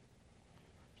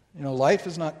 You know, life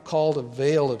is not called a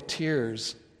vale of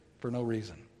tears for no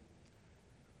reason.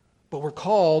 But we're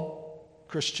called,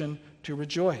 Christian, to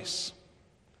rejoice.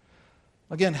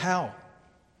 Again, how?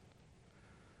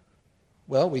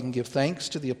 Well, we can give thanks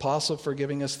to the apostle for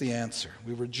giving us the answer.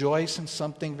 We rejoice in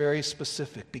something very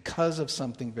specific because of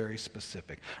something very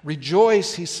specific.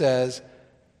 Rejoice, he says,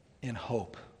 in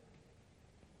hope.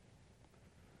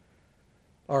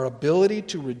 Our ability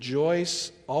to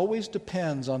rejoice always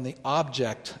depends on the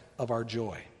object of our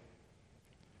joy.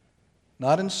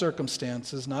 Not in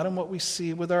circumstances, not in what we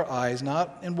see with our eyes,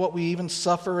 not in what we even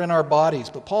suffer in our bodies.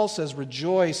 But Paul says,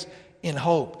 rejoice in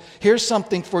hope. Here's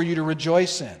something for you to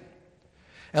rejoice in.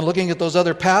 And looking at those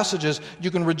other passages, you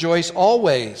can rejoice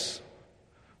always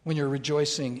when you're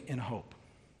rejoicing in hope.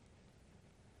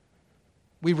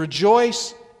 We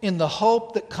rejoice in the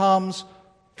hope that comes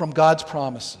from God's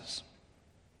promises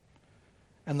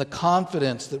and the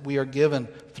confidence that we are given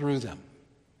through them.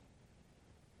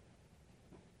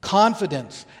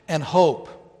 Confidence and hope.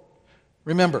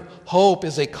 Remember, hope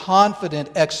is a confident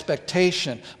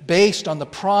expectation based on the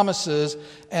promises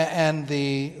and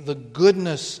the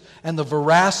goodness and the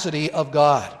veracity of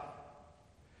God.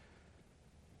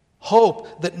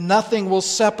 Hope that nothing will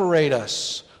separate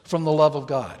us from the love of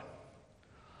God.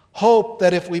 Hope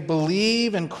that if we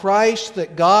believe in Christ,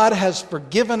 that God has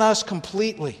forgiven us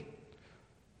completely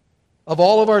of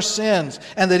all of our sins,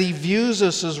 and that He views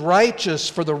us as righteous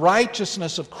for the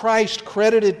righteousness of Christ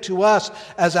credited to us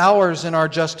as ours in our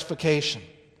justification.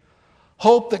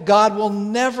 Hope that God will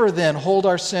never then hold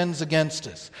our sins against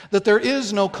us, that there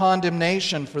is no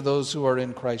condemnation for those who are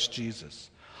in Christ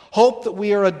Jesus. Hope that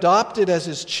we are adopted as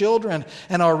His children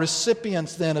and are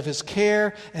recipients then of His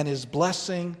care and His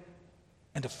blessing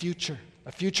and a future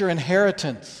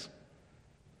inheritance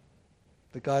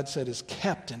that God said is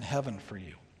kept in heaven for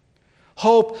you.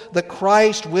 Hope that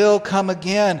Christ will come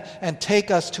again and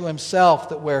take us to Himself,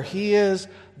 that where He is,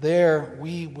 there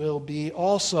we will be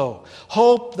also.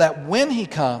 Hope that when He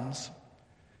comes,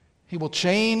 He will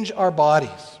change our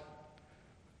bodies,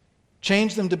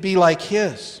 change them to be like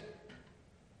His.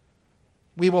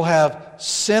 We will have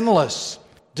sinless,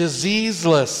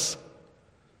 diseaseless,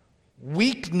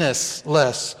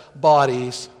 weaknessless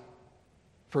bodies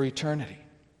for eternity.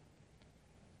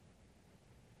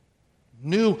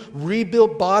 New,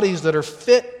 rebuilt bodies that are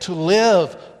fit to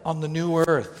live on the new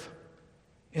earth,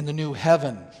 in the new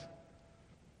heaven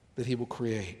that He will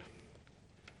create.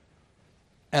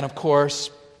 And of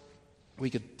course, we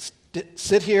could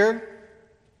sit here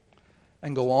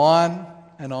and go on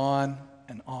and on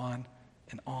and on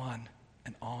and on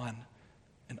and on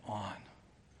and on,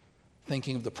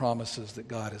 thinking of the promises that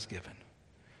God has given,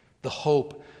 the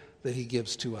hope that He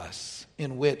gives to us,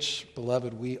 in which,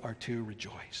 beloved, we are to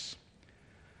rejoice.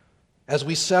 As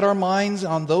we set our minds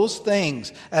on those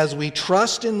things, as we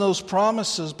trust in those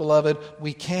promises, beloved,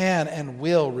 we can and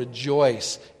will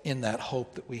rejoice in that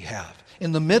hope that we have.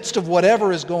 In the midst of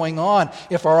whatever is going on,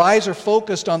 if our eyes are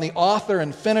focused on the author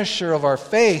and finisher of our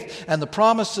faith and the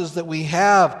promises that we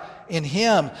have in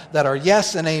Him that are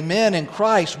yes and amen in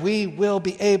Christ, we will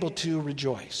be able to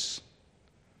rejoice.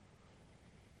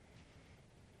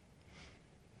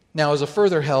 Now, as a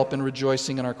further help in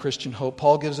rejoicing in our Christian hope,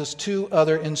 Paul gives us two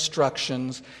other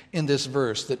instructions in this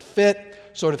verse that fit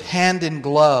sort of hand in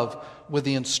glove with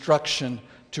the instruction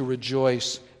to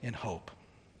rejoice in hope.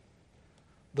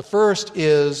 The first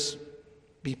is,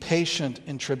 be patient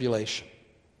in tribulation.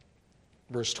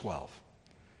 Verse 12.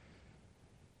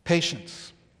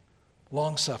 Patience,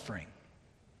 long-suffering.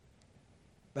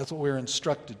 That's what we're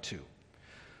instructed to.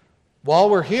 While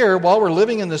we're here, while we're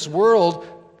living in this world,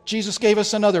 Jesus gave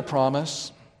us another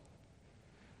promise.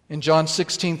 In John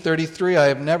 16:33, I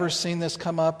have never seen this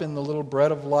come up in the little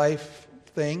bread of life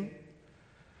thing,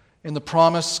 in the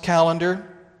promise calendar,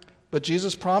 but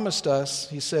Jesus promised us,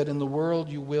 He said, in the world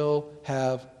you will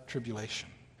have tribulation.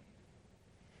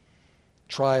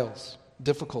 Trials,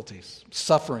 difficulties,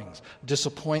 sufferings,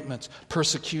 disappointments,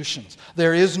 persecutions.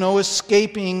 There is no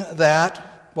escaping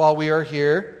that while we are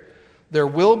here. There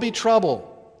will be trouble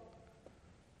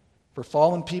for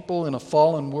fallen people in a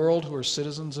fallen world who are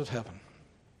citizens of heaven.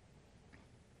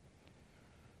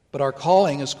 But our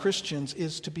calling as Christians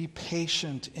is to be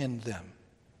patient in them.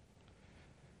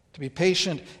 To be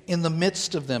patient in the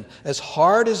midst of them. As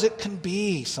hard as it can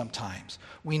be sometimes,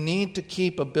 we need to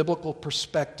keep a biblical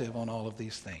perspective on all of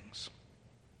these things.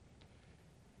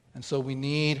 And so we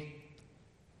need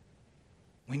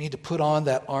to put on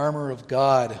that armor of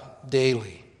God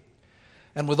daily.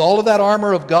 And with all of that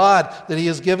armor of God that He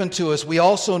has given to us, we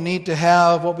also need to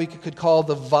have what we could call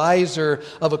the visor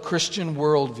of a Christian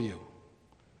worldview.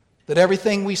 That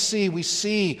everything we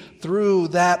see through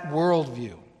that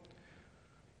worldview.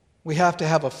 We have to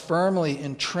have a firmly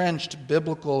entrenched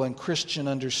biblical and Christian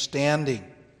understanding,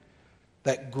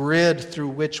 that grid through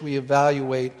which we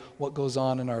evaluate what goes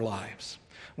on in our lives.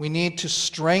 We need to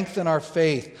strengthen our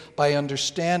faith by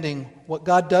understanding what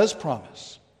God does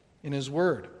promise in His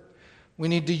Word. We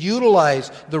need to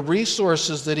utilize the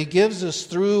resources that He gives us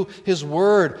through His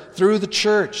Word, through the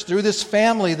church, through this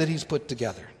family that He's put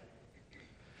together.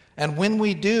 And when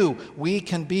we do, we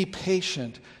can be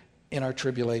patient in our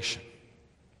tribulation.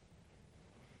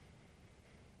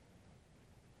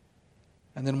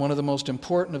 And then one of the most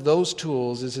important of those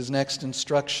tools is His next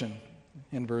instruction.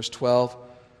 In verse 12,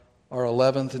 our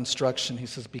 11th instruction, He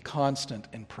says, be constant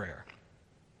in prayer.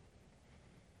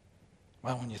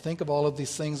 Wow, when you think of all of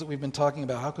these things that we've been talking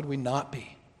about, how could we not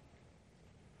be?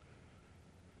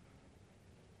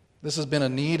 This has been a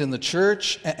need in the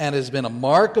church and has been a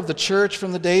mark of the church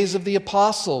from the days of the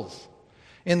apostles.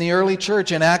 In the early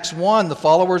church, in Acts 1, the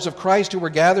followers of Christ who were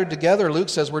gathered together, Luke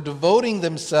says, were devoting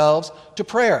themselves to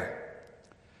prayer.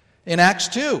 In Acts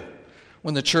 2,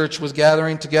 when the church was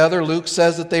gathering together, Luke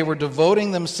says that they were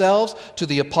devoting themselves to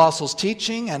the apostles'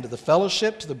 teaching and to the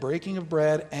fellowship, to the breaking of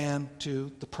bread, and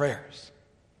to the prayers.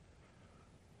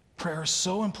 Prayer is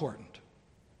so important.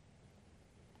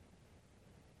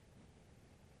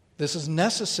 This is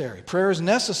necessary. Prayer is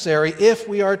necessary if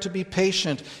we are to be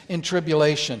patient in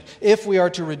tribulation, if we are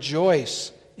to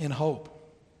rejoice in hope.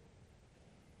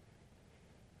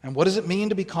 And what does it mean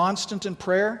to be constant in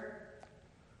prayer?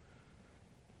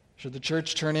 Should the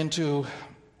church turn into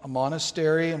a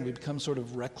monastery and we become sort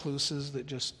of recluses that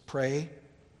just pray?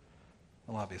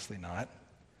 Well, obviously not.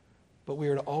 But we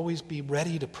are to always be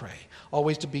ready to pray,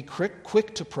 always to be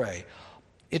quick to pray.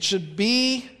 It should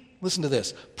be, listen to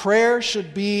this, prayer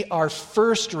should be our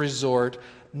first resort,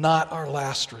 not our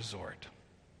last resort.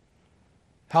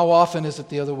 How often is it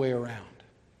the other way around?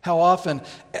 How often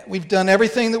we've done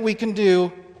everything that we can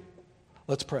do,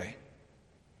 let's pray.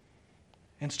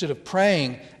 Instead of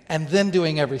praying and then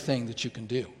doing everything that you can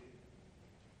do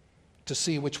to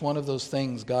see which one of those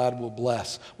things God will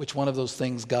bless, which one of those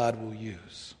things God will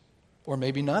use, or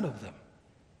maybe none of them.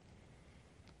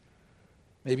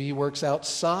 Maybe He works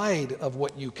outside of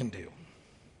what you can do.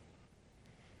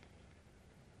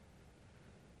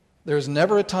 There is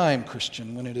never a time,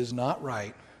 Christian, when it is not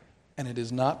right and it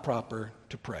is not proper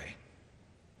to pray.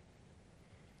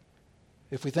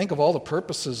 If we think of all the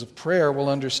purposes of prayer, we'll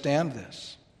understand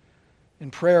this.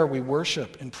 In prayer, we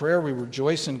worship. In prayer, we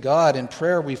rejoice in God. In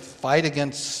prayer, we fight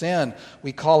against sin.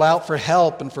 We call out for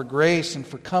help and for grace and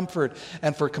for comfort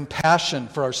and for compassion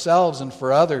for ourselves and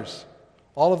for others.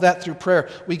 All of that through prayer.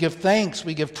 We give thanks,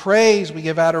 we give praise, we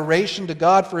give adoration to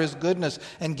God for His goodness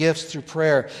and gifts through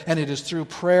prayer. And it is through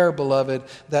prayer, beloved,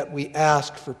 that we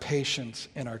ask for patience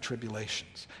in our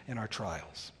tribulations, in our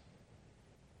trials.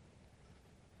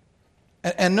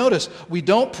 And notice, we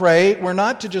don't pray, we're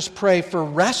not to just pray for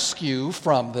rescue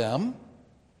from them,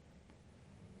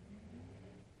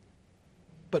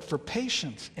 but for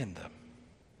patience in them.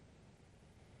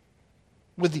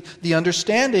 With the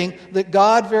understanding that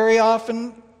God very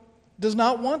often does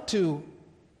not want to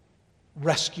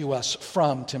rescue us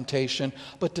from temptation,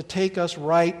 but to take us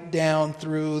right down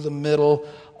through the middle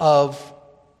of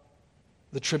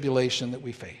the tribulation that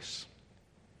we face.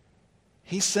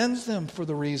 He sends them for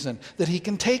the reason that He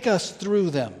can take us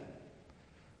through them,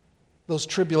 those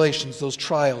tribulations, those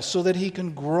trials, so that He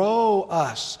can grow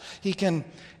us. He can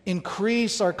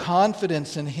increase our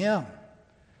confidence in Him,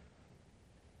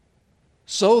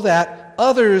 so that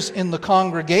others in the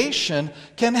congregation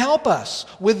can help us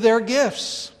with their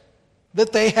gifts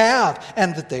that they have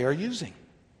and that they are using.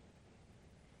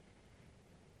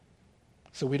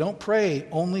 So we don't pray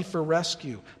only for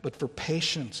rescue, but for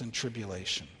patience in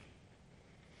tribulation.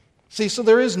 See, so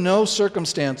there is no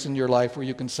circumstance in your life where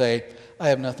you can say, I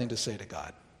have nothing to say to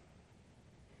God.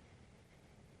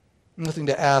 Nothing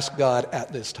to ask God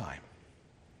at this time.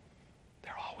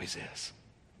 There always is.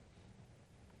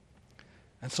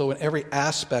 And so in every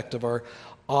aspect of our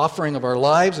offering of our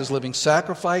lives as living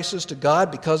sacrifices to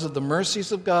God because of the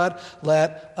mercies of God,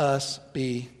 let us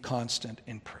be constant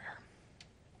in prayer.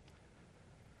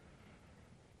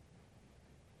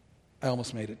 I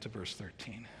almost made it to verse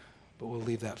 13. But we'll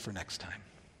leave that for next time.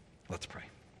 Let's pray.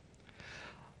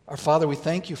 Our Father, we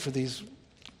thank You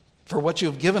for what You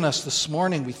have given us this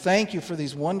morning. We thank You for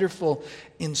these wonderful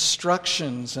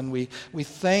instructions, and we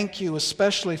thank You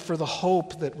especially for the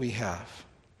hope that we have.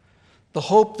 The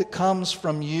hope that comes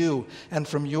from You and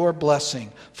from Your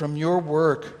blessing, from Your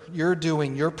work, Your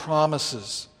doing, Your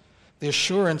promises. The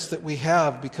assurance that we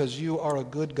have because You are a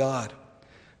good God,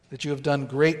 that You have done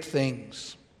great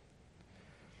things,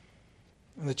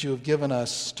 and that You have given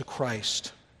us to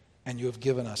Christ, and You have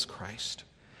given us Christ.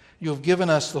 You have given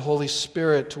us the Holy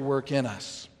Spirit to work in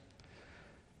us.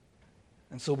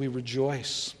 And so we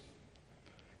rejoice,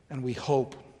 and we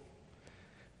hope.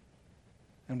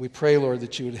 And we pray, Lord,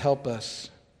 that you would help us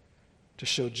to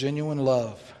show genuine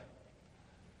love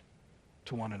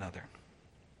to one another.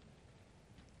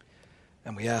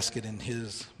 And we ask it in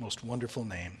his most wonderful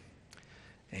name.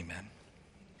 Amen.